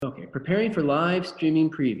Okay, preparing for live streaming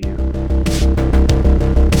preview.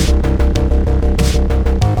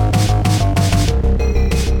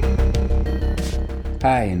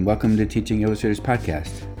 Hi, and welcome to Teaching Illustrators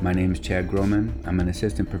Podcast. My name is Chad Groman. I'm an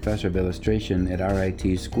assistant professor of illustration at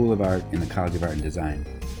RIT's School of Art in the College of Art and Design.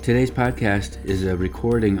 Today's podcast is a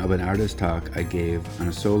recording of an artist talk I gave on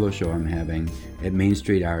a solo show I'm having at Main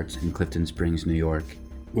Street Arts in Clifton Springs, New York.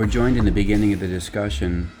 We're joined in the beginning of the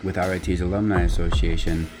discussion with RIT's Alumni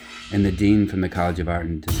Association and the Dean from the College of Art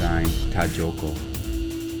and Design, Todd Jokel.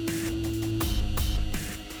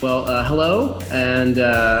 Well, hello, and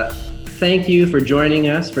thank you for joining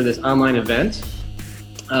us for this online event.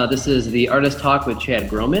 This is the Artist Talk with Chad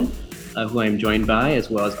Groman, who I'm joined by, as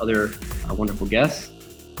well as other wonderful guests.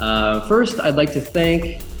 First, I'd like to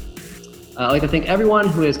thank everyone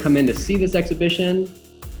who has come in to see this exhibition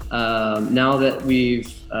now that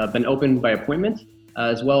we've been opened by appointment,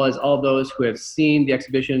 as well as all those who have seen the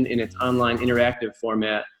exhibition in its online interactive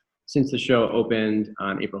format since the show opened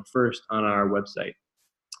on April 1st on our website.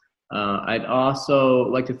 I'd also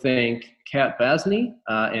like to thank Kat Basney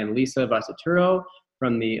and Lisa Vasaturo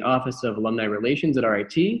from the Office of Alumni Relations at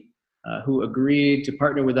RIT, who agreed to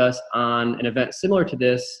partner with us on an event similar to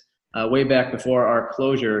this way back before our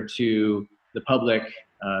closure to the public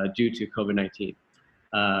due to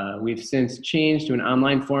COVID-19. We've since changed to an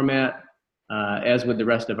online format, as with the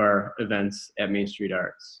rest of our events at Main Street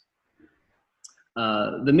Arts.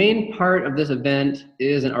 The main part of this event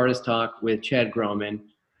is an artist talk with Chad Groman,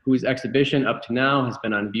 whose exhibition up to now has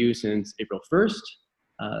been on view since April 1st.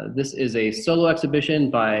 This is a solo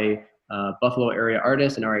exhibition by Buffalo area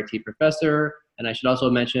artist and RIT professor, and I should also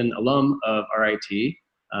mention alum of RIT.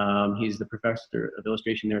 He's the professor of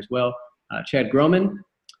illustration there as well, Chad Groman.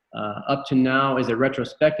 Up to now is a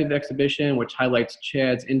retrospective exhibition which highlights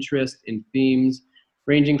Chad's interest in themes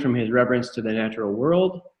ranging from his reverence to the natural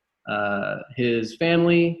world, his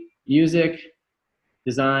family, music,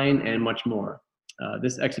 design, and much more.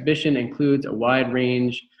 This exhibition includes a wide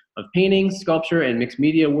range of painting, sculpture, and mixed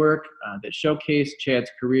media work that showcase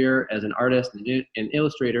Chad's career as an artist and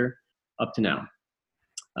illustrator up to now.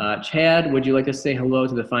 Chad, would you like to say hello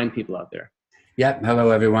to the fine people out there? Yep.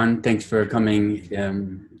 Hello, everyone. Thanks for coming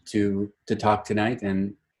to talk tonight,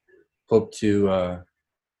 and hope to. I'm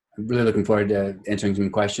really looking forward to answering some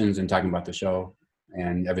questions and talking about the show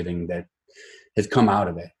and everything that has come out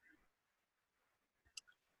of it.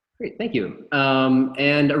 Great, thank you.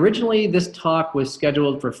 And originally, this talk was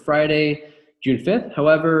scheduled for Friday, June 5th.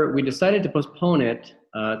 However, we decided to postpone it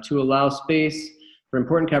to allow space for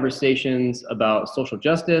important conversations about social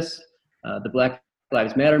justice, the Black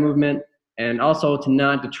Lives Matter movement, and also to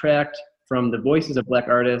not detract from the voices of Black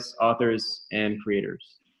artists, authors, and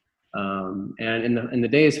creators. And in the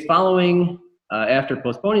days following, after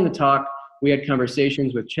postponing the talk, we had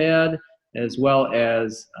conversations with Chad, as well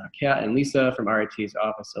as Kat and Lisa from RIT's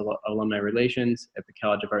Office of Alumni Relations at the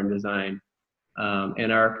College of Art and Design.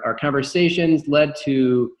 And our conversations led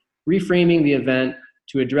to reframing the event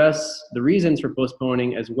to address the reasons for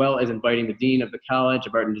postponing, as well as inviting the Dean of the College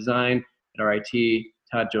of Art and Design at RIT,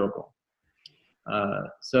 Todd Jokel.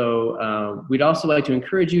 So we'd also like to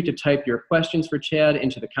encourage you to type your questions for Chad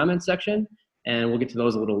into the comments section, and we'll get to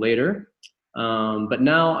those a little later. But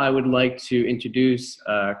now I would like to introduce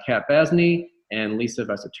Kat Basney and Lisa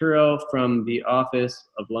Vasaturo from the Office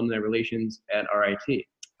of Alumni Relations at RIT.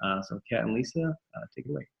 So Kat and Lisa, take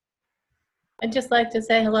it away. I'd just like to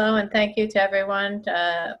say hello and thank you to everyone,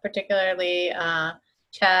 particularly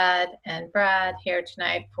Chad and Brad here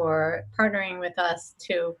tonight for partnering with us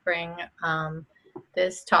to bring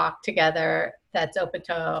this talk together that's open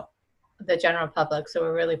to the general public. So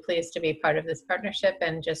we're really pleased to be part of this partnership,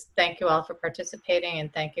 and just thank you all for participating,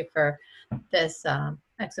 and thank you for this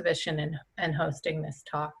exhibition and hosting this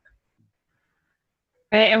talk.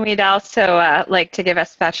 Right, and we'd also like to give a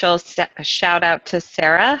special shout out to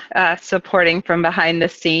Sarah, supporting from behind the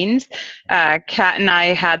scenes. Kat and I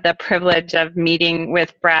had the privilege of meeting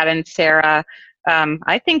with Brad and Sarah,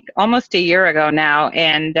 I think almost a year ago now,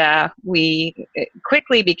 and we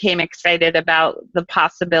quickly became excited about the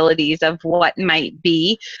possibilities of what might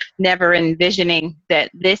be, never envisioning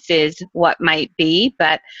that this is what might be,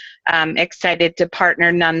 but excited to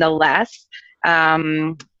partner nonetheless.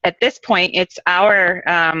 At this point, it's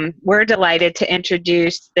we're delighted to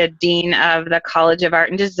introduce the Dean of the College of Art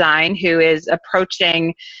and Design, who is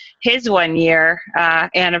approaching his 1-year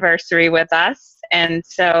anniversary with us. And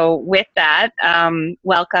so with that,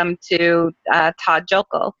 welcome to Todd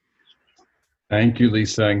Jokel. Thank you,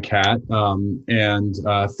 Lisa and Kat. And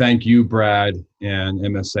thank you, Brad and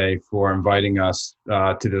MSA, for inviting us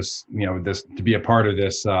to this, to be a part of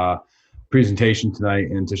this presentation tonight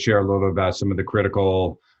and to share a little bit about some of the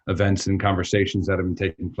critical events and conversations that have been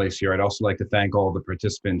taking place here. I'd also like to thank all the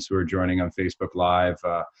participants who are joining on Facebook Live.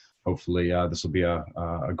 Hopefully, this will be a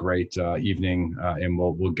great evening, and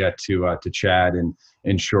we'll get to Chad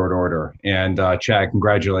in short order. And Chad,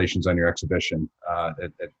 congratulations on your exhibition.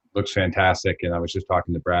 It looks fantastic. And I was just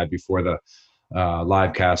talking to Brad before the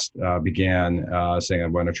live cast began, saying I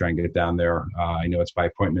want to try and get down there. I know it's by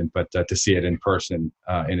appointment, but to see it in person,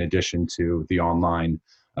 in addition to the online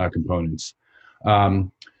components.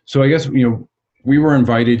 So I guess, we were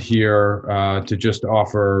invited here to just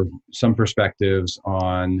offer some perspectives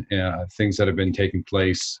on things that have been taking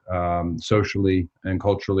place socially and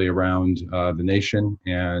culturally around the nation,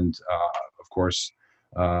 and of course,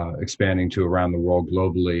 expanding to around the world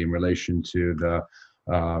globally in relation to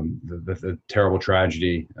the terrible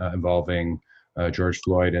tragedy involving George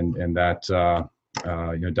Floyd and that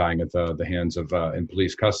dying at the hands of in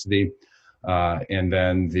police custody, and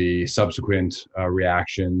then the subsequent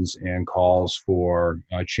reactions and calls for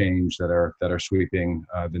change that are sweeping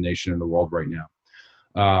the nation and the world right now.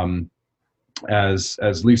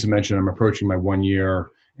 As Lisa mentioned, I'm approaching my 1-year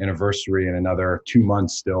anniversary and another 2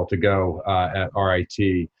 months still to go at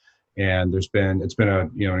RIT. And it's been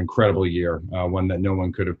an incredible year, one that no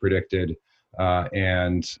one could have predicted.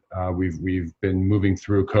 And we've been moving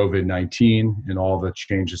through COVID-19 and all the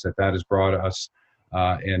changes that has brought us,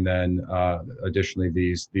 and then additionally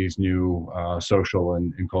these new social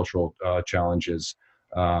and cultural challenges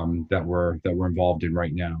that we're involved in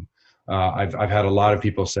right now. I've had a lot of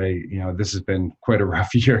people say, this has been quite a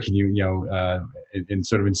rough year. Can you, in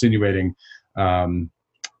sort of insinuating,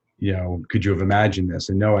 could you have imagined this?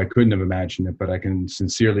 And no, I couldn't have imagined it, but I can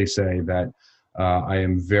sincerely say that I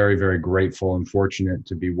am very, very grateful and fortunate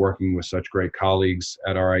to be working with such great colleagues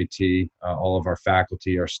at RIT, all of our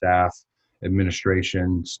faculty, our staff,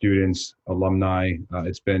 administration, students, alumni.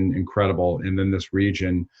 It's been incredible. And then this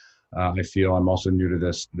region, I feel I'm also new to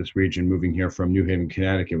this region, moving here from New Haven,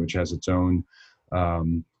 Connecticut, which has its own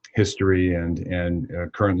history and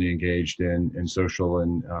currently engaged in social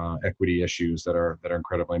and equity issues that are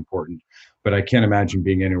incredibly important. But I can't imagine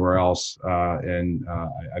being anywhere else, and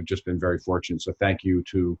I've just been very fortunate. So thank you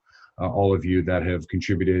to all of you that have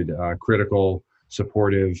contributed critical,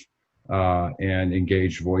 supportive, and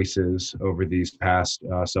engaged voices over these past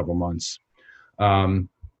several months.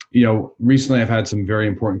 Recently I've had some very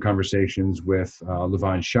important conversations with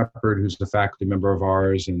Levon Shepard, who's a faculty member of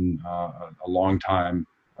ours and a longtime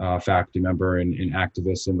faculty member and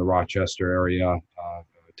activist in the Rochester area, a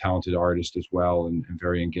talented artist as well, and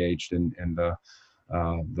very engaged in the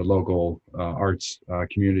local arts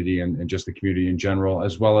community and just the community in general,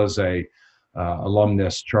 as well as a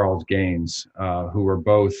alumnus, Charles Gaines, who were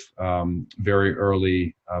both very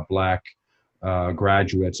early Black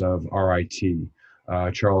graduates of RIT.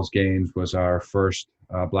 Charles Gaines was our first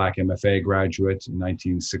Black MFA graduate in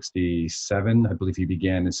 1967. I believe he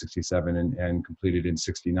began in 67 and completed in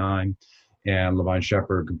 69. And Levon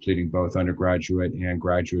Shepard completing both undergraduate and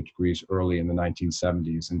graduate degrees early in the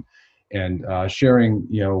 1970s. And sharing,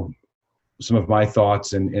 some of my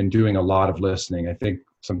thoughts and doing a lot of listening. I think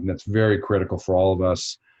something that's very critical for all of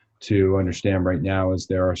us to understand right now is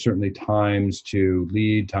there are certainly times to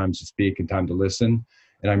lead, times to speak, and time to listen.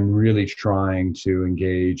 And I'm really trying to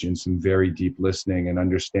engage in some very deep listening and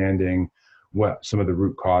understanding what some of the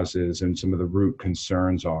root causes and some of the root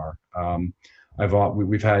concerns are.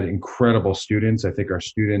 We've had incredible students. I think our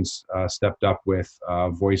students stepped up with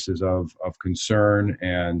voices of concern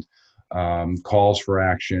and calls for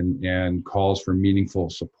action and calls for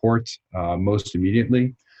meaningful support most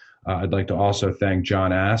immediately. I'd like to also thank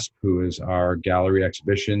John Asp, who is our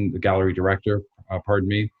the gallery director,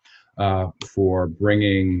 for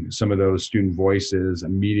bringing some of those student voices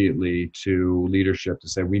immediately to leadership to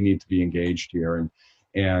say we need to be engaged here.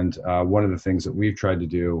 And one of the things that we've tried to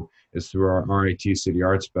do is through our RIT City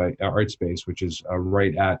Art Space, which is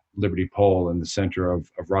right at Liberty Pole in the center of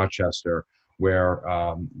Rochester, where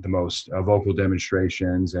the most vocal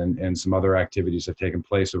demonstrations and some other activities have taken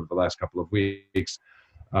place over the last couple of weeks.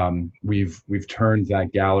 We've turned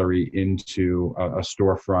that gallery into a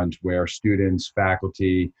storefront where students,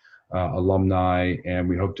 faculty, alumni, and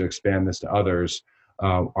we hope to expand this to others,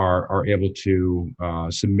 are able to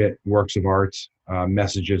submit works of art,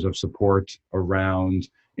 messages of support around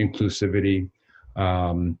inclusivity,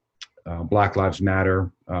 Black Lives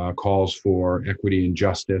Matter, calls for equity and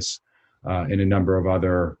justice, and a number of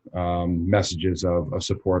other messages of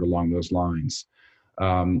support along those lines.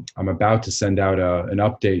 I'm about to send out an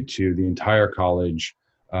update to the entire college,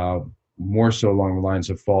 more so along the lines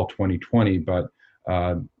of fall 2020, but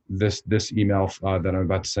this email that I'm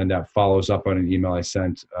about to send out follows up on an email I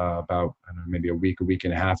sent about, I don't know, maybe a week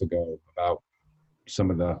and a half ago, about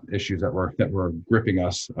some of the issues that were gripping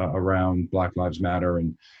us around Black Lives Matter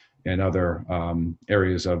and other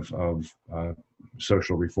areas of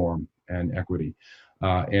social reform and equity.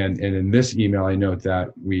 And in this email, I note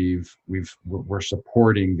that we're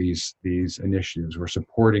supporting these initiatives, we're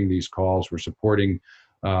supporting these calls, we're supporting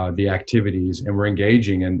the activities, and we're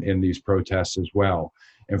engaging in these protests as well.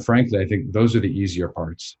 And frankly, I think those are the easier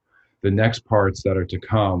parts. The next parts that are to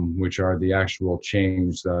come, which are the actual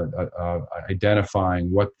change,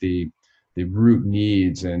 identifying what the root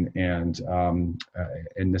needs and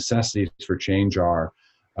necessities for change are,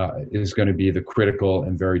 is going to be the critical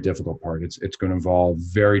and very difficult part. It's going to involve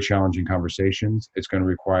very challenging conversations. It's going to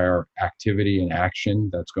require activity and action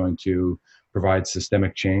that's going to provide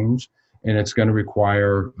systemic change. And it's going to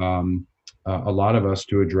require a lot of us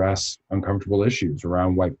to address uncomfortable issues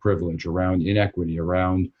around white privilege, around inequity,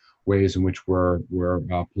 around ways in which we're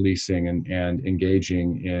policing and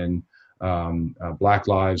engaging in Black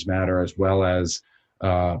Lives Matter, as well as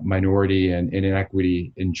minority and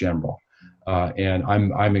inequity in general. And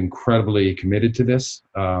I'm incredibly committed to this.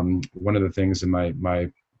 One of the things in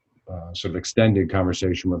my sort of extended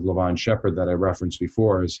conversation with Levon Shepard that I referenced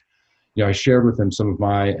before is, I shared with him some of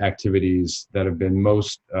my activities that have been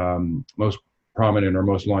most prominent or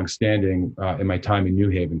most longstanding in my time in New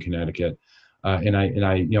Haven, Connecticut. And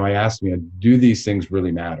I asked him, do these things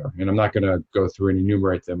really matter? And I'm not going to go through and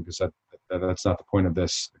enumerate them because that's not the point of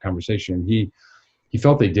this conversation. He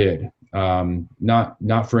felt they did,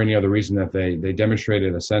 not for any other reason that they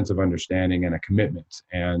demonstrated a sense of understanding and a commitment.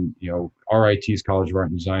 And RIT's College of Art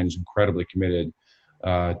and Design is incredibly committed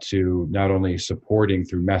to not only supporting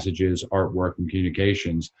through messages, artwork, and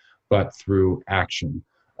communications, but through action.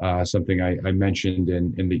 Something I mentioned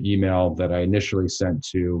in the email that I initially sent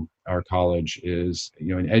to our college is,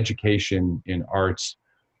 an education in arts,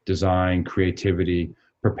 design, creativity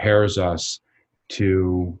prepares us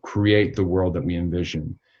to create the world that we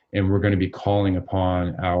envision. And we're going to be calling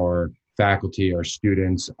upon our faculty, our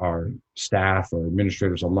students, our staff, our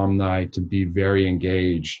administrators, alumni to be very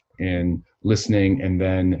engaged in listening and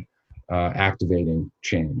then activating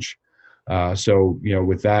change. So,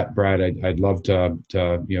 with that, Brad, I'd love to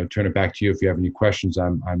turn it back to you. If you have any questions,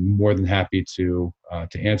 I'm more than happy to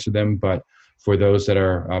answer them. But for those that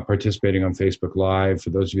are participating on Facebook Live, for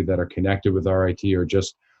those of you that are connected with RIT or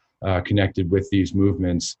just connected with these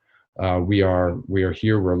movements, we are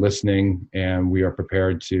here, we're listening, and we are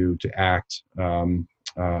prepared to act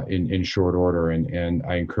in short order. And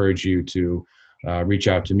I encourage you to reach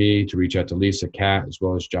out to me, to reach out to Lisa Cat, as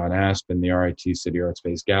well as John Asp and the RIT City Art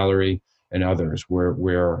Space Gallery and others. We're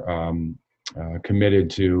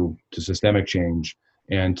committed to systemic change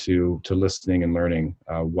and to listening and learning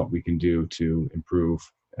what we can do to improve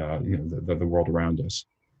the world around us.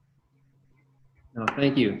 No,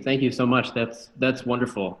 thank you so much. That's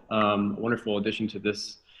wonderful. Wonderful addition to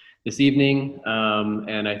this evening,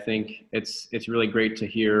 and I think it's really great to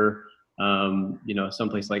hear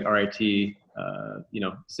someplace like RIT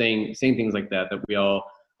saying things like that we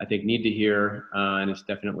all, I think, need to hear, and it's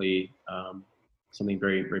definitely something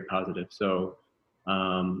very, very positive. So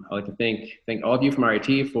I'd like to thank all of you from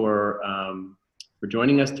RIT for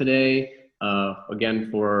joining us today. Again,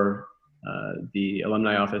 for the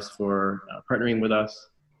alumni office for partnering with us,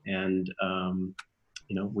 and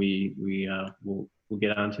we'll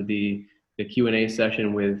get on to the Q&A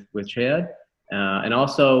session with Chad, and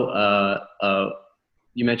also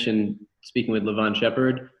you mentioned speaking with Levon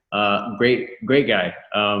Shepard. Great guy.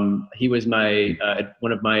 He was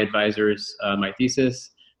one of my advisors, my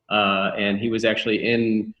thesis, and he was actually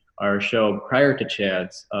in our show prior to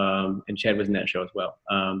Chad's, and Chad was in that show as well.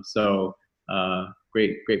 So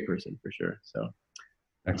great person for sure. So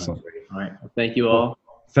excellent. All right. Well, thank you all.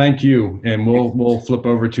 Thank you, and we'll flip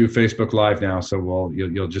over to Facebook Live now. So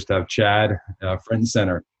you'll just have Chad front and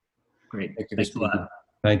center. Great. Thanks a lot.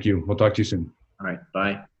 Thank you. We'll talk to you soon. All right.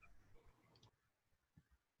 Bye.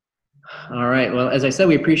 All right. Well, as I said,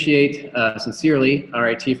 we appreciate sincerely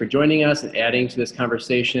RIT for joining us and adding to this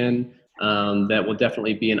conversation that will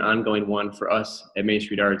definitely be an ongoing one for us at Main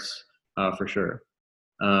Street Arts for sure.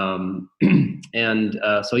 So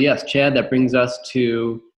yes, Chad, that brings us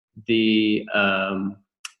to the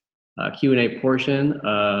Q&A portion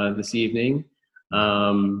this evening.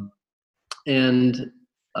 Before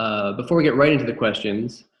we get right into the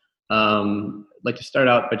questions, I'd like to start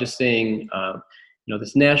out by just saying,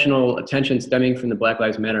 this national attention stemming from the Black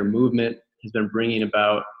Lives Matter movement has been bringing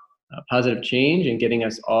about positive change and getting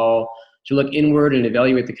us all to look inward and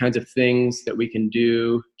evaluate the kinds of things that we can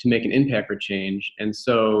do to make an impact or change. And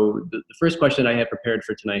so the first question I have prepared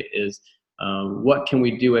for tonight is, what can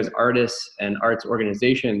we do as artists and arts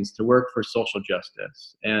organizations to work for social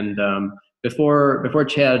justice? And before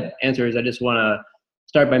Chad answers, I just want to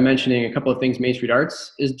start by mentioning a couple of things Main Street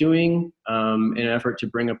Arts is doing in an effort to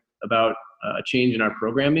bring about a change in our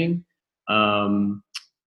programming.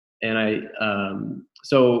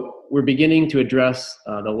 So we're beginning to address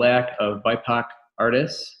the lack of BIPOC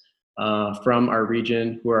artists from our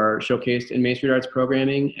region who are showcased in Main Street Arts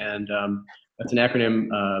programming, and that's an acronym,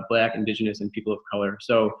 Black, Indigenous, and People of Color.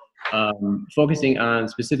 So focusing on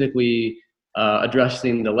specifically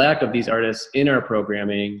addressing the lack of these artists in our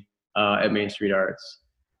programming at Main Street Arts.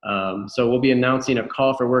 So we'll be announcing a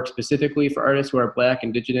call for work specifically for artists who are Black,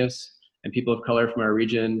 Indigenous, and People of Color from our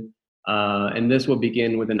region. And this will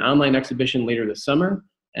begin with an online exhibition later this summer,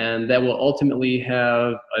 and that will ultimately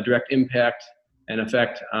have a direct impact and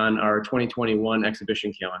effect on our 2021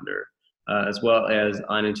 exhibition calendar, as well as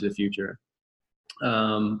on into the future.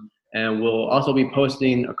 And we'll also be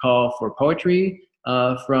posting a call for poetry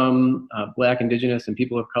from Black, Indigenous, and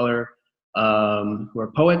People of Color who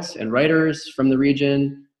are poets and writers from the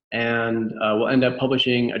region, and we'll end up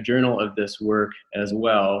publishing a journal of this work as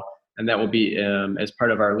well. And that will be as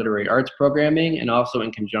part of our literary arts programming, and also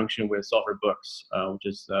in conjunction with Sulphur Books, which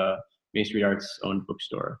is Main Street Arts' own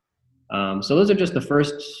bookstore. So those are just the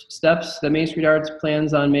first steps that Main Street Arts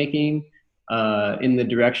plans on making in the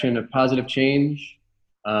direction of positive change.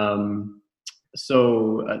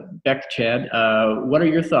 So back to Chad. What are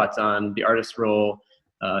your thoughts on the artist's role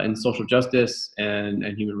in social justice and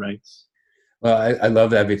human rights? Well, I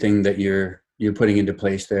love everything that you're putting into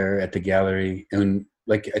place there at the gallery. And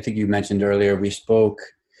like I think you mentioned earlier, we spoke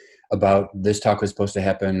about this talk was supposed to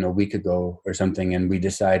happen a week ago or something, and we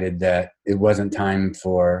decided that it wasn't time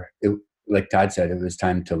for it. Like Todd said, it was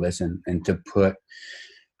time to listen and to put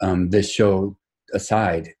this show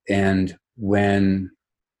aside. And when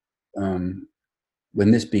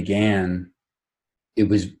this began, it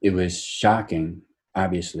was shocking,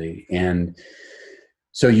 obviously. And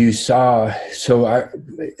so you saw,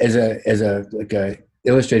 as a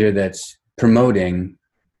illustrator that's promoting,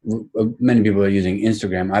 many people are using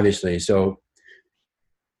Instagram, obviously. So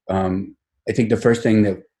I think the first thing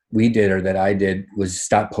that we did, or that I did, was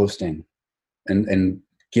stop posting and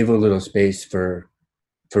give a little space for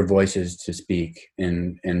voices to speak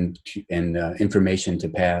and information to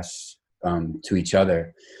pass to each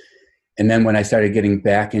other. And then when I started getting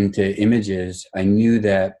back into images, I knew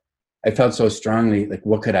that I felt so strongly, like,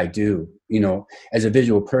 what could I do? You know, as a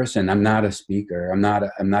visual person, I'm not a speaker. I'm not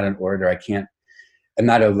an orator. I'm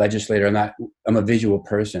not a legislator. I'm a visual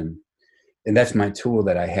person. And that's my tool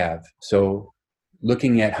that I have. So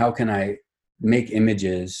looking at how can I make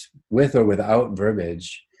images with or without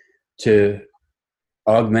verbiage to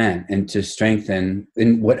augment and to strengthen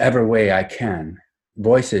in whatever way I can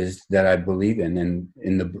voices that I believe in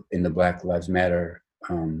the Black Lives Matter.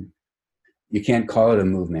 You can't call it a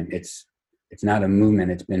movement. It's not a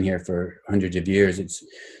movement. It's been here for hundreds of years.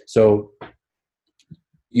 So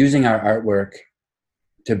using our artwork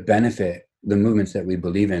to benefit the movements that we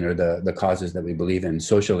believe in, or the causes that we believe in,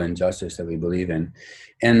 social injustice that we believe in.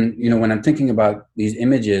 And, you know, when I'm thinking about these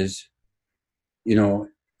images, you know,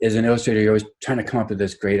 as an illustrator, you're always trying to come up with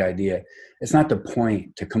this great idea. It's not the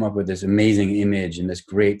point to come up with this amazing image and this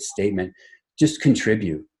great statement. Just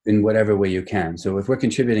contribute in whatever way you can. So if we're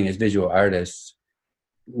contributing as visual artists,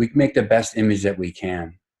 we make the best image that we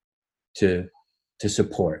can to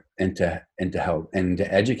support and to help and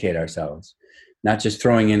to educate ourselves. Not just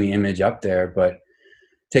throwing in the image up there, but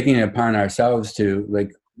taking it upon ourselves to,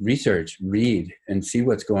 like, research, read, and see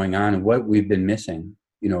what's going on and what we've been missing,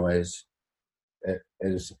 you know, as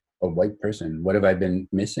a white person. What have I been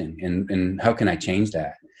missing, and how can I change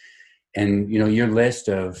that? And, you know, your list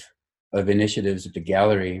of initiatives at the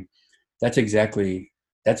gallery, that's exactly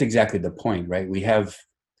the point, right?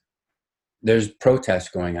 There's protests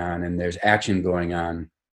going on and there's action going on,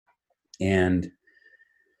 and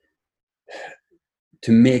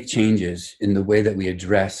to make changes in the way that we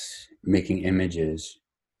address making images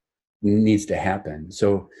needs to happen.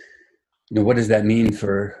 So, you know, what does that mean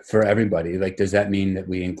for everybody? Like, does that mean that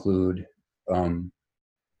we include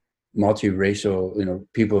multiracial, you know,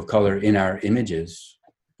 people of color in our images?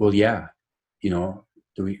 Well, yeah. You know,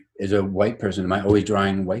 as a white person, am I always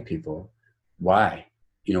drawing white people? Why?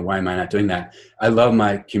 You know, why am I not doing that? I love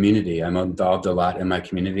my community. I'm involved a lot in my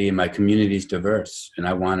community, and my community is diverse, and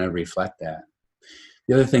I want to reflect that.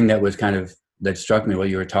 The other thing that struck me while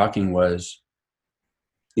you were talking was,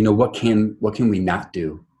 you know, what can we not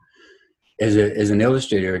do? as an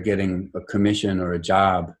illustrator getting a commission or a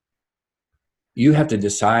job, you have to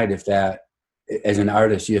decide if that, as an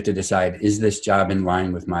artist, you have to decide, is this job in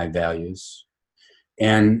line with my values?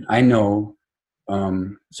 And I know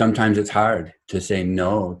sometimes it's hard to say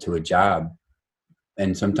no to a job,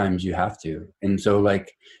 and sometimes you have to. And so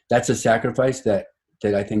like, that's a sacrifice that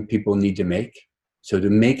I think people need to make. So to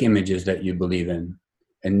make images that you believe in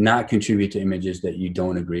and not contribute to images that you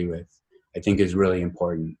don't agree with, I think is really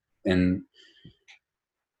important. And,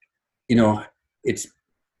 you know, it's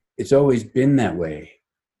always been that way.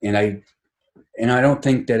 And I don't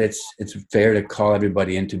think that it's fair to call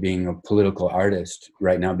everybody into being a political artist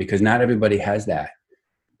right now, because not everybody has that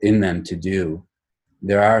in them to do.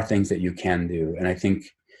 There are things that you can do. And I think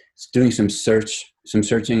it's doing some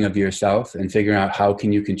searching of yourself and figuring out how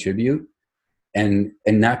can you contribute, and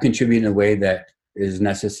not contribute in a way that is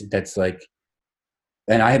necessary. That's like,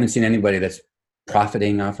 and I haven't seen anybody that's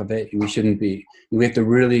profiting off of it. We have to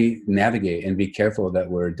really navigate and be careful that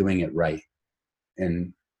we're doing it right.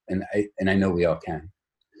 And I know we all can.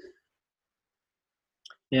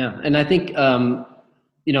 Yeah. And I think,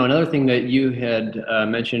 another thing that you had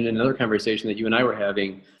mentioned in another conversation that you and I were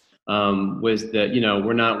having was that,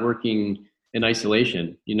 we're not working in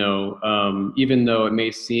isolation, even though it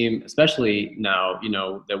may seem, especially now,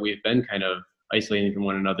 that we've been kind of isolating from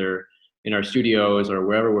one another in our studios or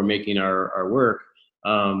wherever we're making our work,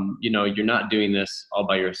 you're not doing this all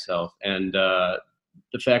by yourself. And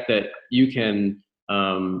the fact that you can,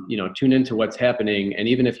 tune into what's happening. And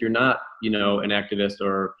even if you're not, an activist,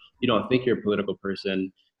 or you don't think you're a political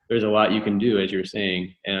person, there's a lot you can do, as you're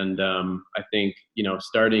saying. And I think,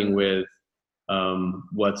 starting with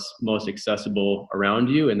what's most accessible around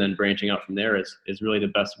you and then branching out from there is really the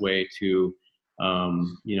best way to,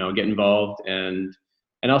 get involved and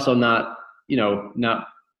also not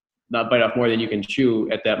bite off more than you can chew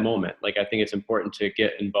at that moment. Like, I think it's important to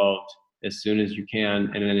get involved as soon as you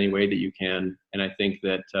can and in any way that you can. And I think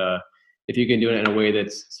that if you can do it in a way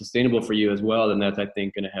that's sustainable for you as well, then that's, I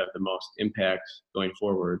think, going to have the most impact going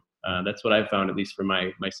forward. That's what I've found, at least for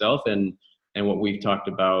myself and what we've talked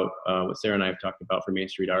about, what Sarah and I have talked about for Main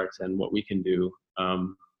Street Arts and what we can do.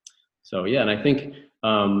 So yeah, and I think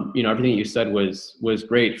everything you said was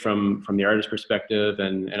great from the artist perspective,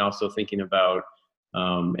 and also thinking about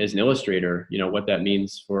as an illustrator, what that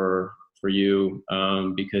means for you,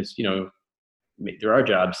 because there are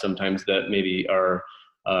jobs sometimes that maybe are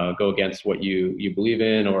go against what you believe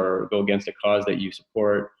in, or go against a cause that you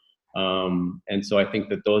support, and so I think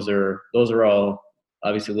that those are all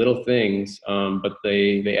obviously little things, but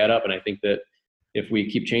they add up. And I think that if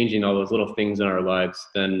we keep changing all those little things in our lives,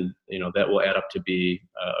 then that will add up to be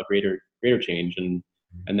a greater change. And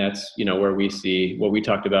that's where we see what we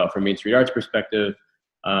talked about from Main Street Arts perspective.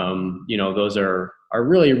 Those are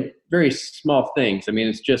really very small things. I mean,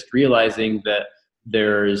 it's just realizing that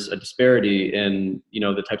there's a disparity in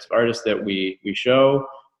the types of artists that we show.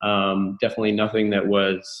 Definitely nothing that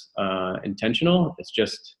was intentional. It's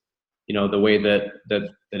just the way that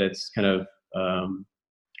it's kind of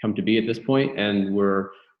come to be at this point, and we're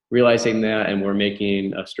realizing that, and we're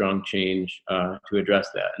making a strong change to address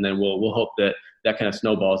that. And then we'll hope that kind of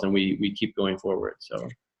snowballs and we keep going forward. So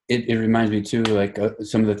it reminds me too, like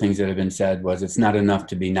some of the things that have been said was, it's not enough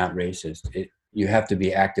to be not racist. You have to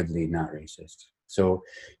be actively not racist. So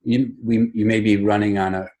you may be running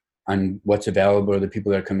on what's available or the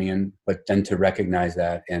people that are coming in, but then to recognize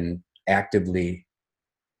that and actively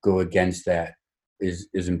go against that is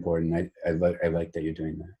important. I like that you're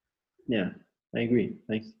doing that. Yeah, I agree.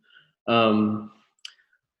 Thanks. Well,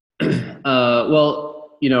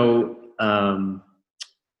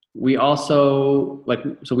 we also,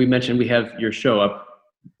 so we mentioned we have your show up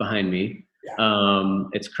behind me. Yeah.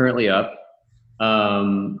 It's currently up.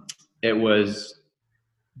 It was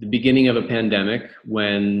the beginning of a pandemic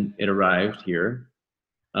when it arrived here.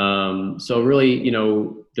 So really,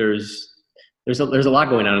 there's a lot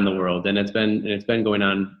going on in the world, and it's been going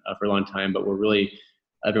on for a long time, but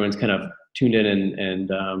everyone's kind of tuned in and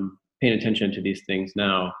paying attention to these things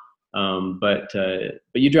now. But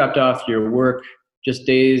you dropped off your work just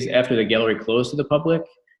days after the gallery closed to the public.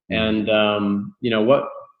 And,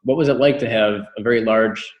 what was it like to have a very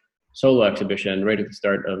large solo exhibition right at the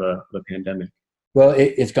start of a pandemic? Well,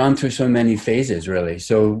 it's gone through so many phases, really.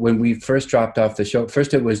 So when we first dropped off the show,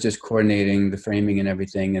 first it was just coordinating the framing and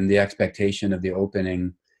everything and the expectation of the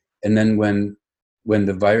opening. And then when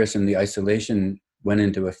the virus and the isolation went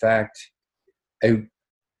into effect, I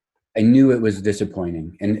knew it was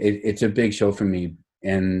disappointing. And it's a big show for me.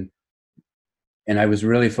 And I was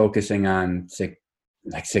really focusing on sick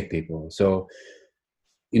people. So,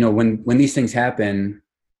 when these things happen,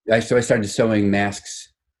 I started sewing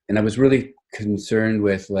masks, and I was really concerned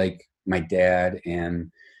with like my dad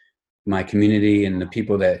and my community and the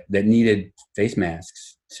people that needed face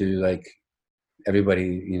masks to like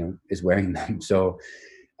everybody, is wearing them. So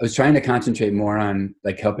I was trying to concentrate more on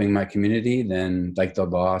like helping my community than like the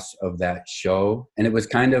loss of that show. And it was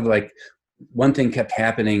kind of like one thing kept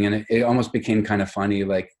happening, and it almost became kind of funny.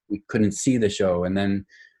 Like we couldn't see the show, and then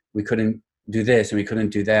we couldn't do this and we couldn't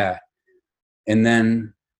do that. And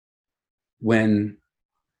then when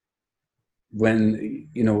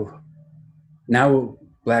now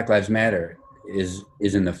Black Lives Matter is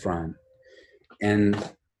in the front. And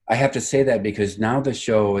I have to say that because now the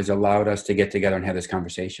show has allowed us to get together and have this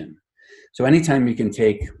conversation. So anytime you can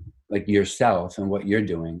take like yourself and what you're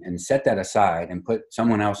doing and set that aside and put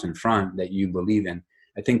someone else in front that you believe in,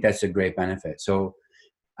 I think that's a great benefit. So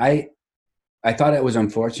I thought it was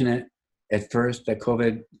unfortunate at first that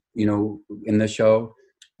COVID, in the show,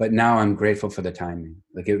 but now I'm grateful for the timing.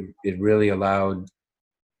 Like it really allowed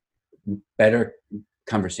better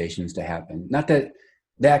conversations to happen. Not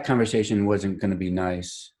that conversation wasn't going to be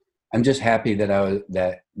nice. I'm just happy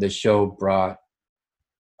that the show brought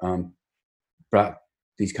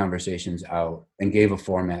these conversations out and gave a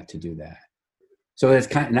format to do that. So it's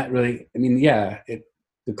kind of not really. I mean, yeah,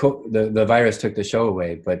 the virus took the show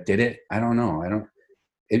away, but did it? I don't know.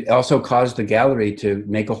 It also caused the gallery to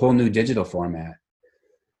make a whole new digital format.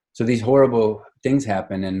 So these horrible things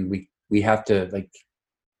happen, and we have to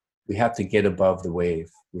get above the wave.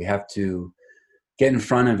 We have to get in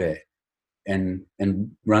front of it and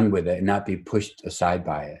run with it and not be pushed aside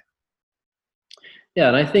by it. Yeah,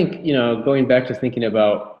 and I think, going back to thinking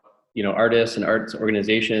about, artists and arts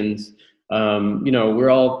organizations, we're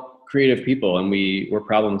all creative people and we're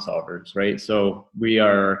problem solvers, right? So we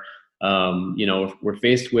are, we're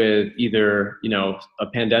faced with either, a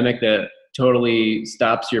pandemic that totally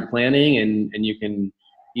stops your planning and you can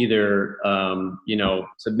either,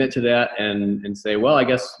 submit to that and say, well, I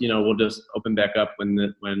guess, we'll just open back up when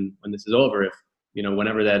this is over, if,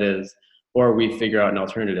 whenever that is, or we figure out an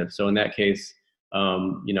alternative. So in that case,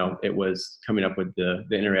 it was coming up with the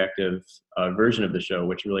interactive version of the show,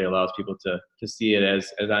 which really allows people to see it as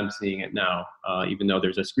I'm seeing it now, even though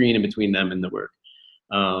there's a screen in between them and the work.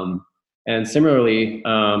 And similarly,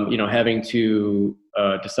 having to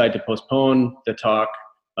decide to postpone the talk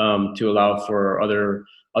to allow for other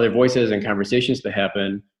voices and conversations to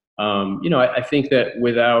happen. I think that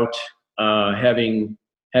without having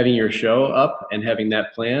your show up and having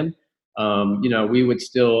that plan, we would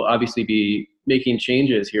still obviously be making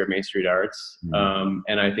changes here at Main Street Arts.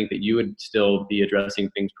 And I think that you would still be addressing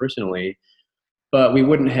things personally, but we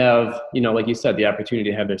wouldn't have, like you said, the opportunity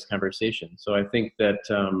to have this conversation. So I think that,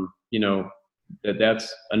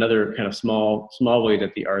 that's another kind of small way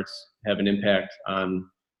that the arts have an impact on,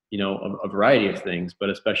 a variety of things, but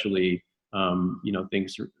especially,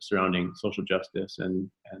 things surrounding social justice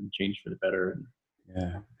and change for the better.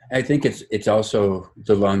 Yeah, I think it's also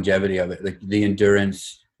the longevity of it, like the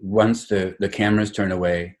endurance. Once the cameras turn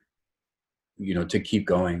away, to keep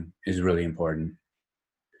going is really important.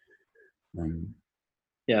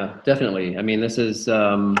 Yeah, definitely. I mean, this is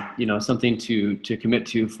something to commit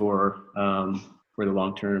to for the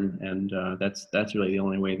long term, and that's really the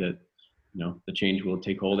only way that the change will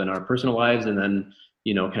take hold in our personal lives, and then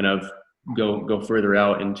kind of go further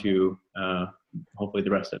out into hopefully the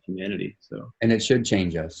rest of humanity. So, and it should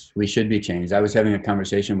change us. We should be changed. I was having a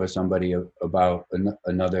conversation with somebody about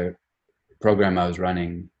another program I was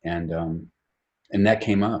running, and that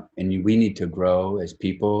came up. And we need to grow as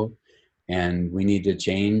people, and we need to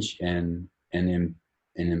change and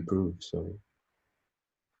improve. So,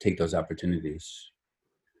 take those opportunities.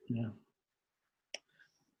 Yeah.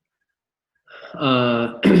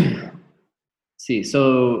 See,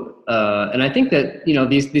 so and I think that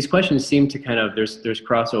these questions seem to kind of there's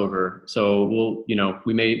crossover. So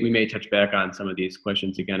we may touch back on some of these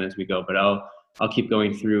questions again as we go, but I'll keep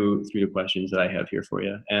going through the questions that I have here for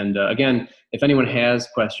you. And again, if anyone has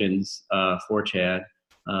questions for Chad,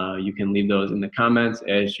 you can leave those in the comments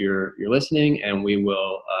as you're listening, and we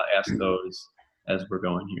will ask those as we're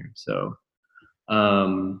going here. So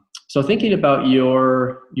so thinking about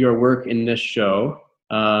your work in this show,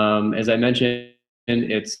 as I mentioned,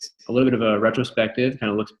 it's a little bit of a retrospective, kind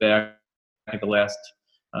of looks back at the last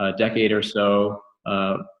decade or so,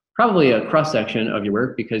 probably a cross-section of your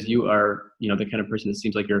work, because you are, the kind of person that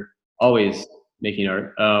seems like you're always making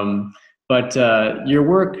art. But your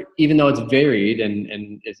work, even though it's varied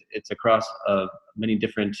and it's across many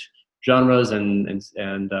different genres and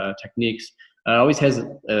techniques, always has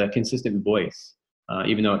a consistent voice,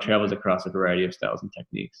 even though it travels across a variety of styles and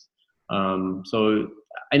techniques. So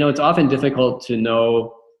I know it's often difficult to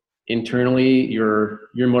know internally your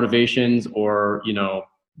motivations, or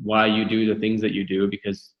why you do the things that you do,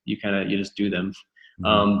 because you just do them.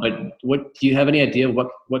 But what do you have any idea what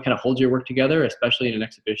kind of holds your work together, especially in an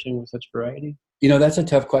exhibition with such variety? That's a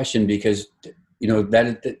tough question, because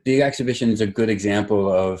that the exhibition is a good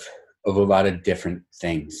example of a lot of different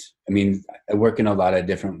things. I mean, I work in a lot of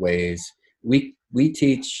different ways. We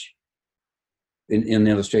teach in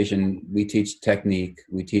illustration, we teach technique,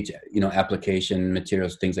 we teach application,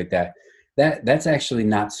 materials, things like that. That's actually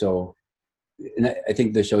not so, and I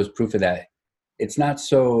think the show is proof of that. It's not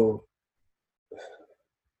so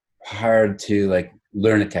hard to like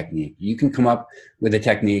learn a technique. You can come up with a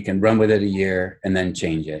technique and run with it a year and then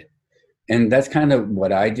change it. And that's kind of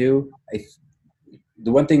what I do.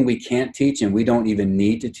 The one thing we can't teach, and we don't even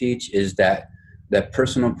need to teach, is that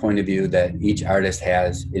personal point of view that each artist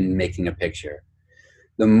has in making a picture.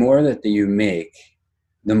 The more that you make,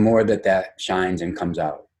 the more that shines and comes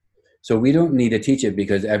out. So we don't need to teach it,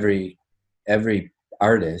 because every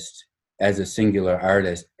artist, as a singular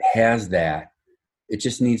artist, has that. It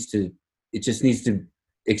just needs to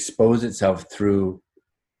expose itself through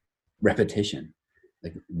repetition,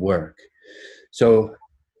 like work. So,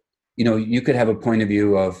 you could have a point of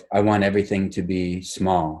view of, I want everything to be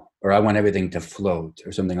small, or I want everything to float,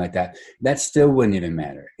 or something like that. That still wouldn't even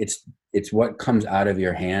matter. It's what comes out of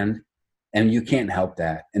your hand, and you can't help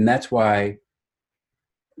that. And that's why,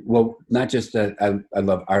 well, not just that I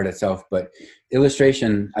love art itself, but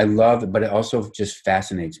illustration I love, but it also just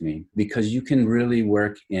fascinates me, because you can really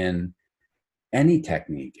work in any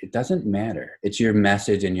technique. It doesn't matter. It's your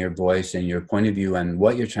message and your voice and your point of view and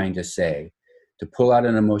what you're trying to say, to pull out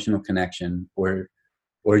an emotional connection, or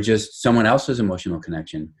just someone else's emotional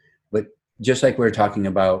connection. But just like we were talking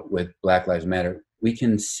about with Black Lives Matter, we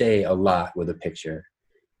can say a lot with a picture.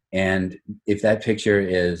 And if that picture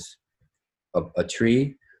is a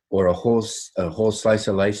tree or a whole slice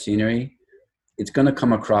of life scenery, it's going to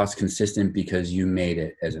come across consistent, because you made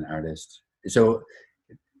it as an artist. So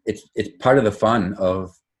it's part of the fun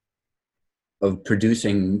of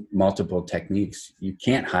producing multiple techniques. You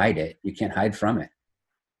can't hide it. You can't hide from it.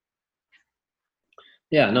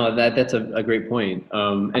 Yeah, no, that's a great point.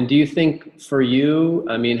 And do you think for you,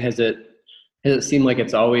 I mean, has it seemed like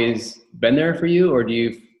it's always been there for you, or do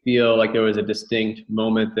you feel like there was a distinct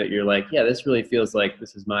moment that you're like, yeah, this really feels like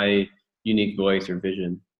this is my unique voice or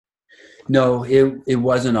vision? No, it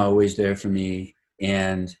wasn't always there for me,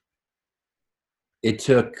 and it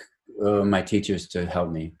took my teachers to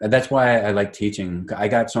help me. That's why I like teaching. I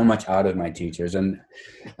got so much out of my teachers, and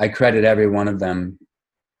I credit every one of them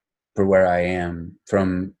for where I am,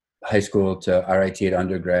 from high school to RIT at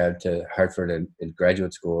undergrad to Hartford at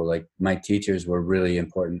graduate school. Like, my teachers were really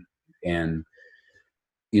important. And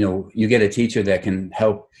you get a teacher that can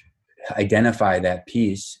help identify that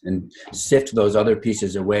piece and sift those other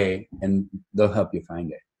pieces away, and they'll help you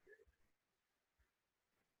find it.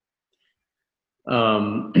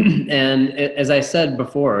 And as I said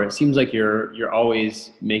before, it seems like you're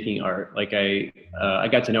always making art. Like I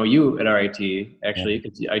got to know you at RIT, actually,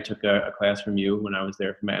 because I took a class from you when I was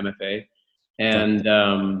there for my MFA. And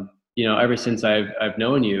ever since I've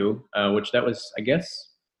known you, which that was, I guess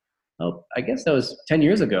that was 10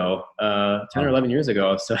 years ago, 10 or 11 years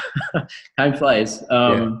ago. So time flies.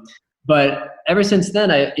 But ever since then,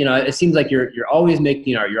 it seems like you're always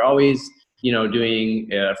making art. You're always,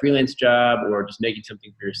 doing a freelance job or just making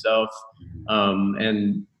something for yourself.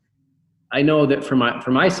 And I know that for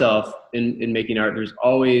myself in making art, there's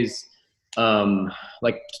always,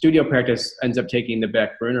 like, studio practice ends up taking the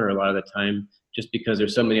back burner a lot of the time, just because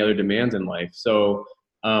there's so many other demands in life. So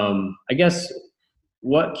I guess,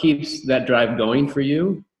 what keeps that drive going for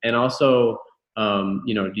you? And also,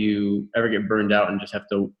 do you ever get burned out and just have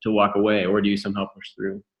to walk away, or do you somehow push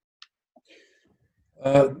through?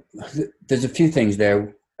 There's a few things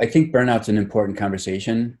there. I think burnout's an important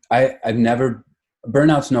conversation.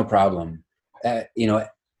 Burnout's no problem.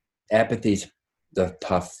 Apathy's the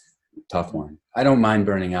tough one. I don't mind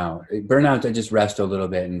burning out. Burnout, I just rest a little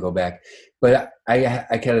bit and go back. But I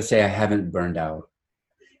gotta say, I haven't burned out.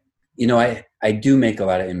 I do make a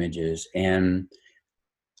lot of images, and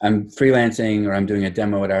I'm freelancing, or I'm doing a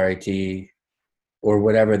demo at RIT, or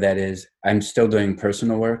whatever that is. I'm still doing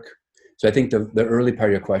personal work. So I think the early part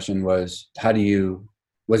of your question was,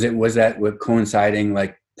 was that with coinciding,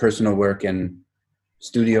 like, personal work and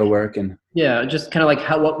studio work? And yeah, just kind of like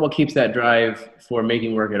what keeps that drive for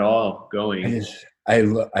making work at all going? I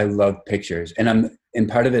love pictures, and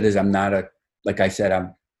part of it is, I'm not like I said,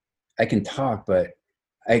 I can talk, but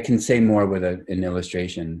I can say more with an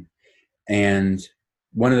illustration. And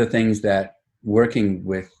one of the things that working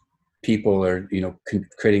with people or,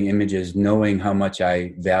 creating images, knowing how much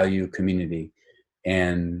I value community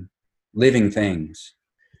and living things.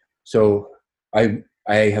 So I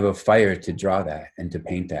have a fire to draw that and to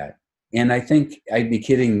paint that. And I think I'd be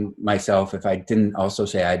kidding myself if I didn't also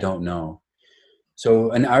say I don't know.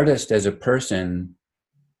 So an artist as a person,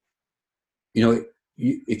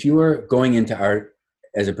 if you are going into art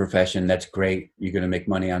as a profession, that's great. You're going to make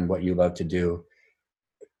money on what you love to do.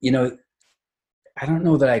 I don't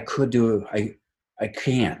know that I could do, I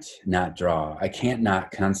can't not draw. I can't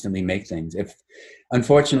not constantly make things.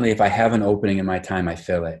 Unfortunately, if I have an opening in my time, I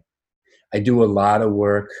fill it. I do a lot of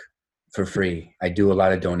work for free. I do a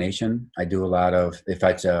lot of donation. I do a lot of, if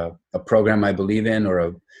it's a program I believe in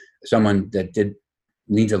or someone that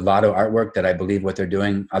needs a lot of artwork that I believe what they're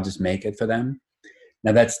doing, I'll just make it for them.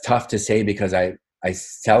 Now that's tough to say because I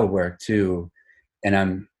sell work too,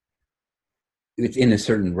 and it's in a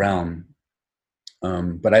certain realm.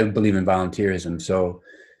 But I believe in volunteerism, so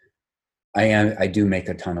I do make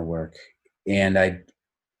a ton of work, and I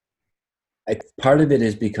part of it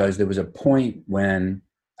is because there was a point when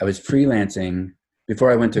I was freelancing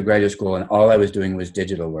before I went to graduate school, and all I was doing was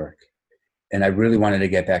digital work, and I really wanted to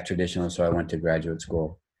get back traditional, so I went to graduate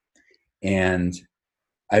school, and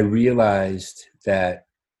I realized that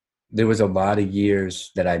there was a lot of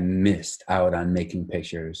years that I missed out on making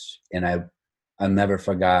pictures, and I never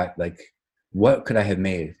forgot, like, what could I have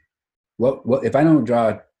made? What if I don't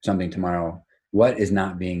draw something tomorrow, what is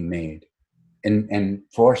not being made? And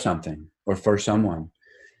for something or for someone.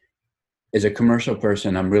 As a commercial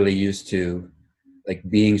person, I'm really used to like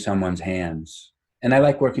being someone's hands. And I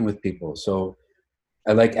like working with people. So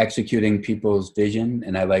I like executing people's vision,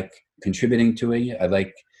 and I like contributing to it. I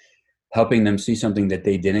like helping them see something that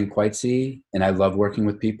they didn't quite see. And I love working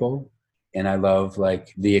with people. And I love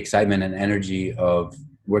like the excitement and energy of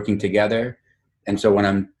working together. And so when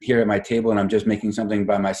I'm here at my table and I'm just making something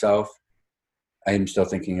by myself, I'm still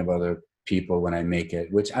thinking of other people when I make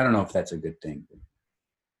it, which I don't know if that's a good thing.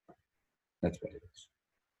 That's what it is.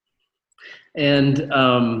 And,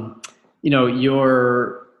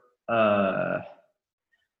 your, I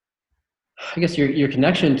guess your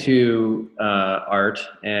connection to art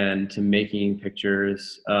and to making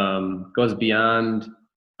pictures goes beyond,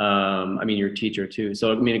 you're a teacher too.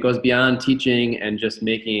 So, it goes beyond teaching and just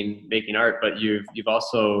making art, but you've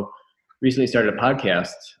also recently started a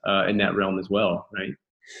podcast in that realm as well, right?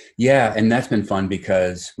 Yeah. And that's been fun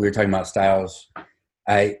because we were talking about styles.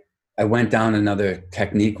 I went down another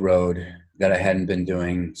technique road that I hadn't been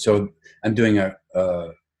doing. So I'm doing a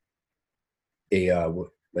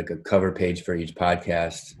cover page for each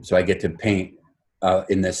podcast. So I get to paint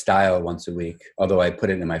in this style once a week, although I put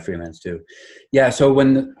it in my freelance too. Yeah. So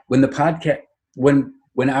when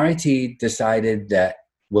RIT decided that,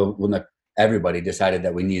 everybody decided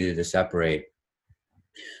that we needed to separate.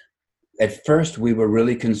 At first, we were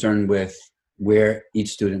really concerned with where each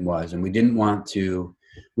student was, and we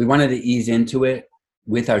wanted to ease into it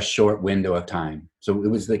with our short window of time. So it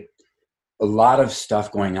was like a lot of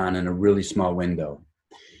stuff going on in a really small window.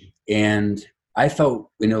 And I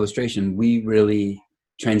felt in illustration, we really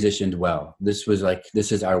transitioned well. This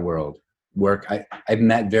is our world. Work. I've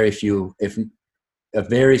met very few, if a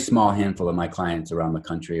very small handful of my clients around the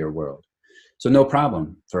country or world. So no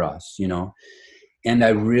problem for us, And I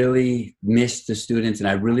really missed the students, and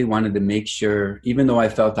I really wanted to make sure, even though I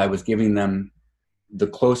felt I was giving them the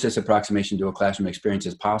closest approximation to a classroom experience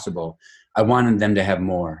as possible, I wanted them to have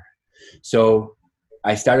more. So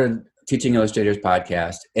I started Teaching Illustrators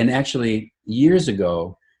podcast. And actually years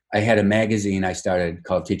ago, I had a magazine I started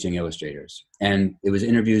called Teaching Illustrators. And it was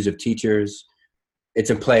interviews of teachers. It's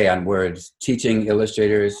a play on words, teaching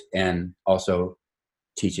illustrators and also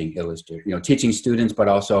teaching illustrators, teaching students, but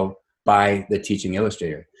also by the teaching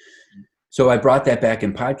illustrator. So I brought that back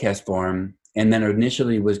in podcast form, and then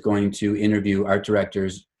initially was going to interview art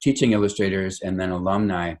directors, teaching illustrators, and then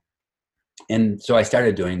alumni. And so I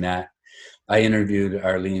started doing that. I interviewed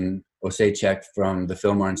Arlene Osejchek from the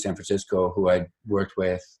Fillmore in San Francisco, who I worked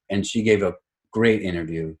with, and she gave a great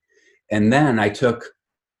interview. And then I took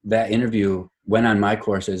that interview, went on my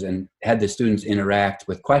courses, and had the students interact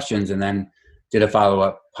with questions, and then did a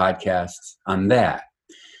follow-up podcast on that.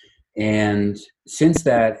 And since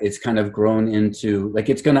that, it's kind of grown into,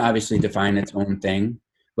 it's going to obviously define its own thing,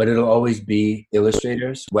 but it'll always be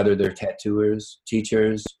illustrators, whether they're tattooers,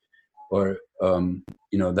 teachers, or,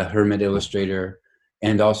 the hermit illustrator.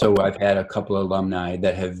 And also I've had a couple of alumni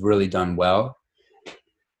that have really done well.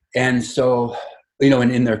 And so,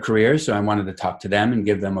 and in their careers, so I wanted to talk to them and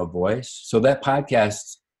give them a voice. So that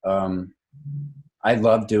podcast, I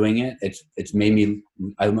love doing it. It's made me.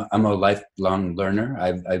 I'm a lifelong learner.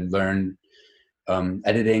 I've learned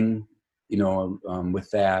editing, with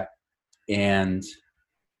that, and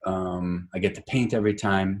I get to paint every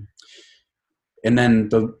time. And then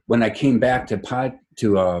when I came back to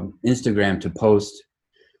Instagram to post,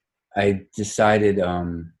 I decided,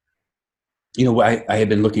 I had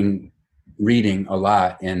been reading a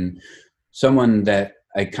lot, and someone that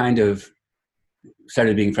I kind of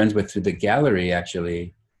started being friends with through the gallery,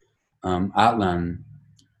 actually, Atlan.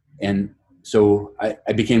 And so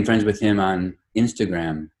I became friends with him on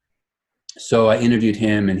Instagram. So I interviewed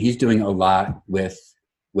him, and he's doing a lot with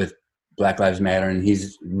Black Lives Matter, and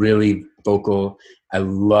he's really vocal. I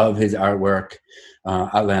love his artwork,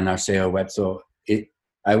 Atlan Arceo Wetzel.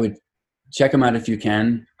 I would check him out if you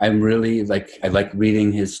can. I like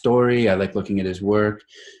reading his story. I like looking at his work.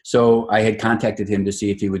 So I had contacted him to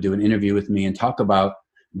see if he would do an interview with me and talk about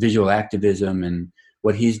visual activism and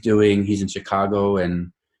what he's doing. He's in Chicago,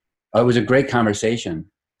 and it was a great conversation.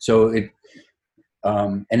 So it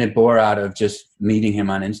bore out of just meeting him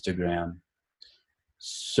on Instagram.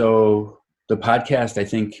 So the podcast, I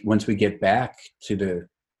think once we get back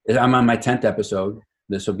I'm on my 10th episode.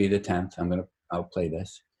 This will be the 10th. I'll play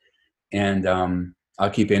this. And I'll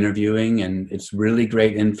keep interviewing, and it's really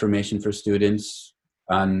great information for students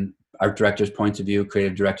on art directors' points of view,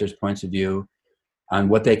 creative directors' points of view, on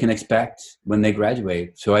what they can expect when they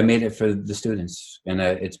graduate. So I made it for the students, and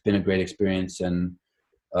it's been a great experience, and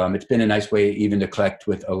it's been a nice way even to collect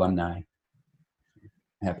with alumni.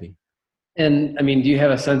 Happy. And I mean, do you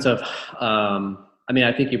have a sense of,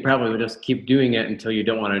 I think you probably would just keep doing it until you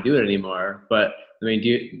don't want to do it anymore. But I mean,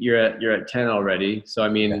 you're at 10 already. So I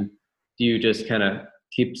mean, do you just kind of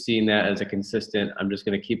keep seeing that as a consistent, I'm just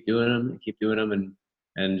going to keep doing them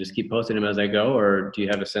and just keep posting them as I go? Or do you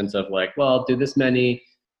have a sense of like, well, I'll do this many,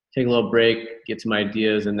 take a little break, get some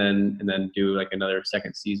ideas, and then do like another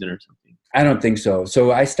second season or something? I don't think so.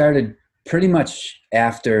 So I started pretty much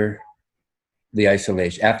after the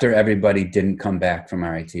isolation, after everybody didn't come back from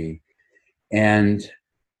RIT. And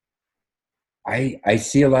I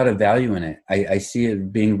see a lot of value in it. I see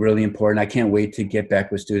it being really important. I can't wait to get back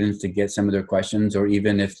with students to get some of their questions, or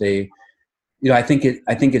even if they, I think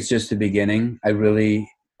it's just the beginning. I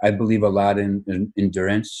believe a lot in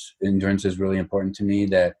endurance. Endurance is really important to me,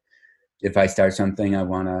 that if I start something, I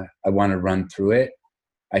want to run through it.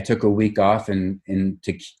 I took a week off and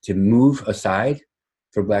to move aside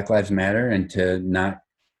for Black Lives Matter and to not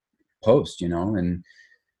post, and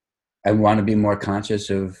I want to be more conscious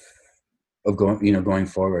of going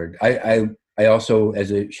forward. I also,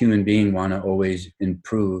 as a human being, want to always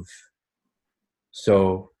improve.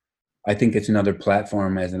 So I think it's another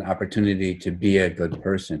platform as an opportunity to be a good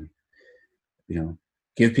person,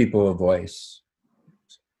 give people a voice.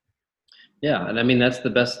 Yeah. And I mean, that's the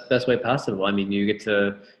best way possible. I mean, you get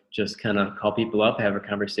to just kind of call people up, have a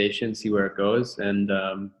conversation, see where it goes. And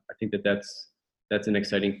I think that's an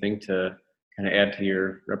exciting thing to kind of add to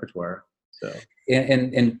your repertoire. So.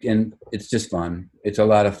 And it's just fun. It's a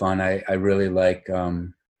lot of fun. I really like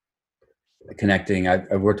connecting.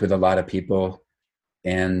 I've worked with a lot of people,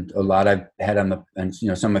 and a lot I've had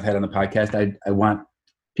some I've had on the podcast. I want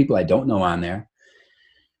people I don't know on there,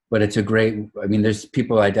 but it's there's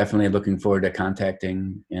people I definitely am looking forward to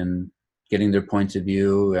contacting and getting their points of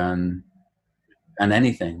view on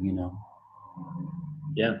anything,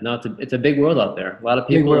 Yeah, no, it's a big world out there. A lot of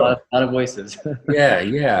people, a lot of voices.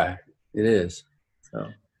 Yeah, it is. So,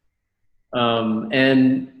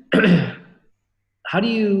 and how do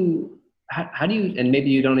you, and maybe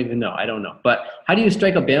you don't even know, I don't know, but how do you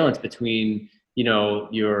strike a balance between, your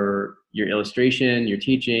illustration, your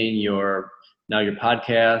teaching, your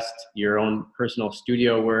podcast, your own personal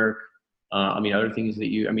studio work? Other things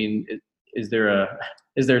that is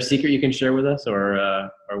there a secret you can share with us, or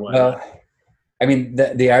what? Well,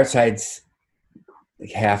 the art side's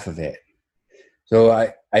like half of it. So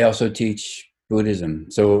I also teach Buddhism.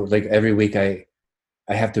 So like every week I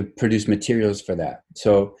have to produce materials for that.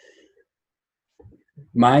 So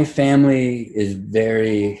my family is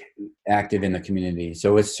very active in the community.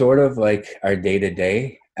 So it's sort of like our day to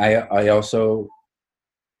day. I also,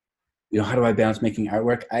 how do I balance making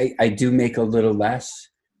artwork? I do make a little less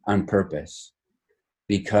on purpose,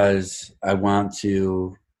 because I want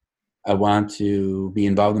to be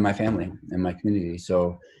involved in my family and my community.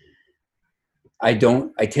 So I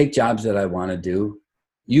take jobs that I want to do.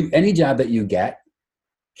 Any job that you get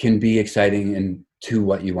can be exciting and to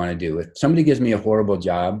what you want to do. If somebody gives me a horrible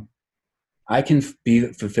job, I can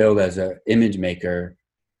be fulfilled as an image maker.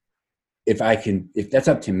 If that's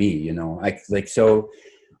up to me, so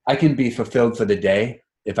I can be fulfilled for the day,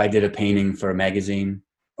 if I did a painting for a magazine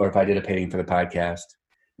or if I did a painting for the podcast.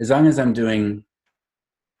 As long as I'm doing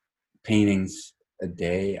paintings a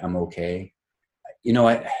day, I'm okay. You know,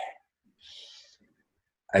 I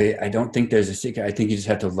don't think there's a secret. I think you just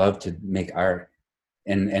have to love to make art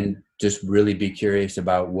and just really be curious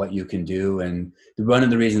about what you can do. And one of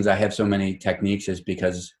the reasons I have so many techniques is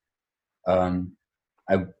because I'm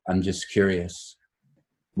just curious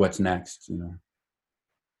what's next, you know.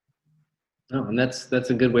 Oh, and that's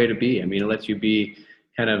a good way to be. I mean, it lets you be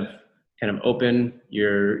kind of open.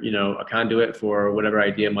 You're, you know, a conduit for whatever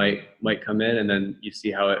idea might come in, and then you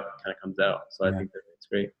see how it kind of comes out. So I think that's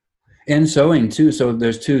great. And sewing too. So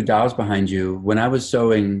there's 2 dolls behind you. When I was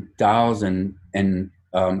sewing dolls and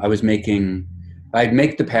I'd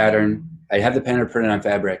make the pattern. I'd have the pattern printed on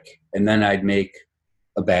fabric, and then I'd make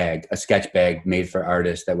a sketch bag made for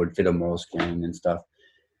artists that would fit a moleskin and stuff.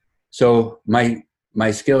 So my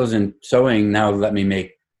skills in sewing now let me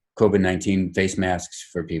make COVID-19 face masks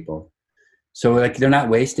for people. So like they're not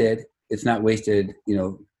wasted. It's not wasted. You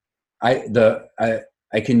know, I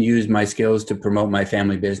can use my skills to promote my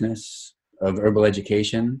family business of herbal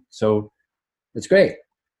education. So it's great.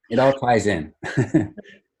 It all ties in.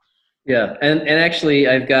 Yeah, and actually,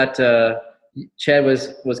 I've got Chad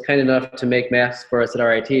was kind enough to make masks for us at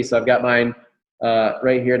RIT, so I've got mine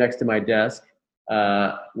right here next to my desk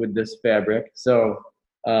with this fabric. So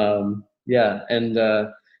yeah, and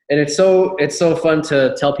it's so fun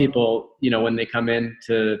to tell people, you know, when they come in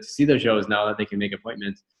to see the shows now that they can make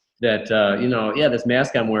appointments, that you know, yeah, this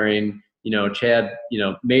mask I'm wearing, you know, Chad, you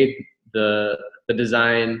know, made the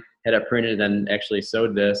design, had it printed, and actually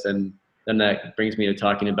sewed this, and then that brings me to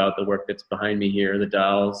talking about the work that's behind me here, the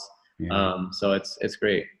dolls. Yeah. So it's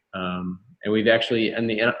great. And we've actually in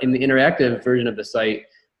the interactive version of the site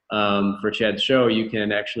for Chad's show, you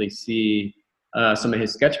can actually see some of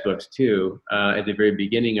his sketchbooks too. At the very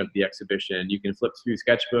beginning of the exhibition, you can flip through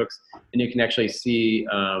sketchbooks and you can actually see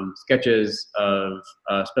sketches of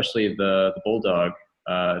especially the bulldog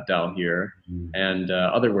doll here, and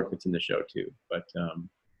other work that's in the show too. But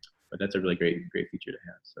that's a really great feature to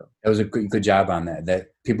have. So that was a good job on that.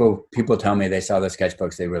 That people tell me they saw the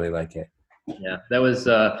sketchbooks, they really like it. Yeah, that was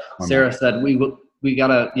Sarah said we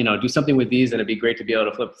gotta, you know, do something with these, and it'd be great to be able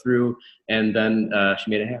to flip through. And then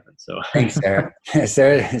she made it happen. So thanks, Sarah.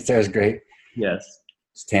 Sarah's great. Yes,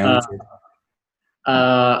 It's talented.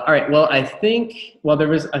 All right. Well, I think there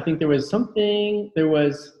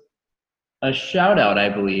was a shout out, I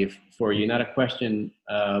believe, for you, not a question,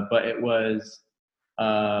 but it was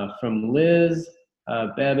from Liz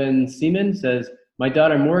Babin Seaman. Says, my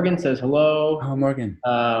daughter Morgan says hello. Oh, Morgan.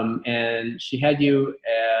 And she had you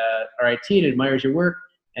at RIT and admires your work,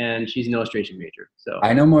 and she's an illustration major. So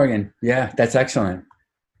I know Morgan. Yeah, that's excellent.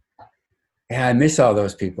 Yeah, I miss all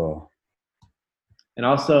those people. And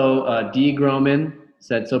also Dee Groman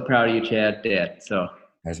said, so proud of you, Chad, Dad. So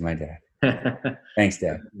that's my dad. Thanks,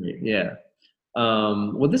 Dad. Yeah.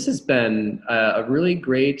 Well, this has been a really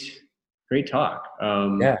great talk.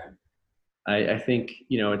 Yeah. I think,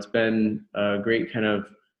 you know, it's been a great kind of,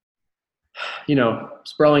 you know,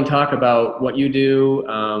 sprawling talk about what you do,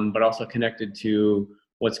 but also connected to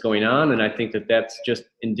what's going on. And I think that that's just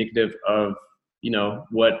indicative of, you know,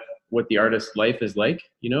 what the artist's life is like.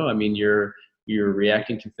 You know, I mean, you're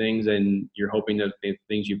reacting to things, and you're hoping that the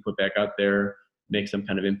things you put back out there make some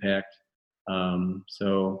kind of impact.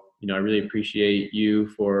 So, you know, I really appreciate you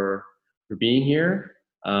for being here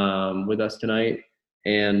with us tonight.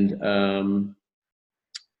 And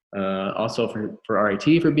also for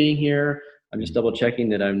RIT for being here. I'm just double checking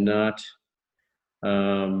that I'm not.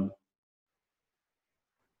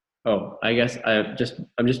 I guess I'm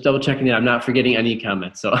just double checking that I'm not forgetting any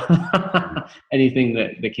comments. So anything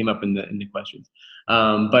that came up in the questions.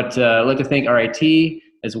 But I'd like to thank RIT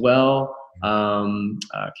as well,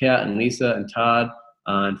 Kat and Lisa and Todd,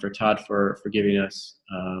 and for Todd for giving us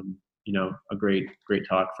you know, a great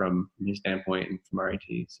talk from his standpoint and from RIT.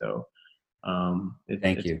 So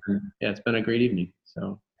thank you. It's been a great evening.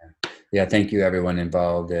 So yeah, thank you everyone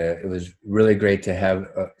involved. It was really great to have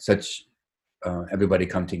such everybody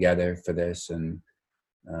come together for this, and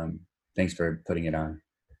thanks for putting it on.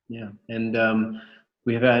 Yeah, and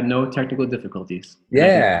we have had no technical difficulties.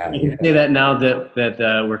 Yeah, I can say that now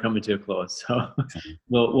that we're coming to a close. So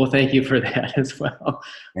we'll thank you for that as well.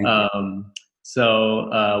 Thank you.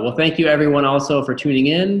 Well, thank you everyone also for tuning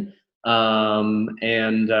in.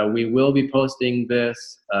 And we will be posting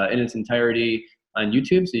this in its entirety on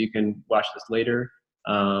YouTube, so you can watch this later.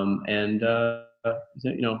 You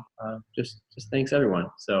know, just thanks everyone.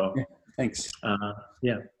 So yeah, thanks.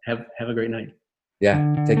 Yeah, have a great night.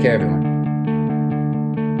 Yeah, take care everyone.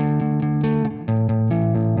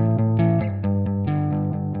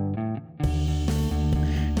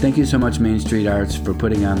 Thank you so much, Main Street Arts, for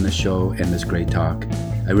putting on this show and this great talk.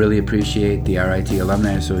 I really appreciate the RIT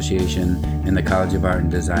Alumni Association and the College of Art and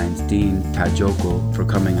Design's Dean, Todd Jokel, for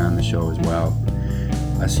coming on the show as well.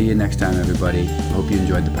 I'll see you next time, everybody. Hope you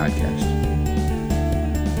enjoyed the podcast.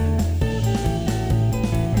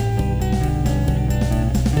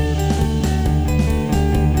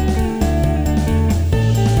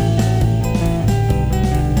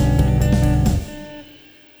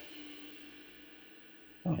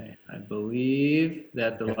 Okay, I believe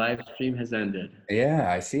that the live stream has ended.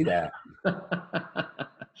 Yeah, I see that.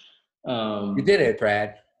 You You did it,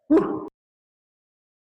 Brad. Whew.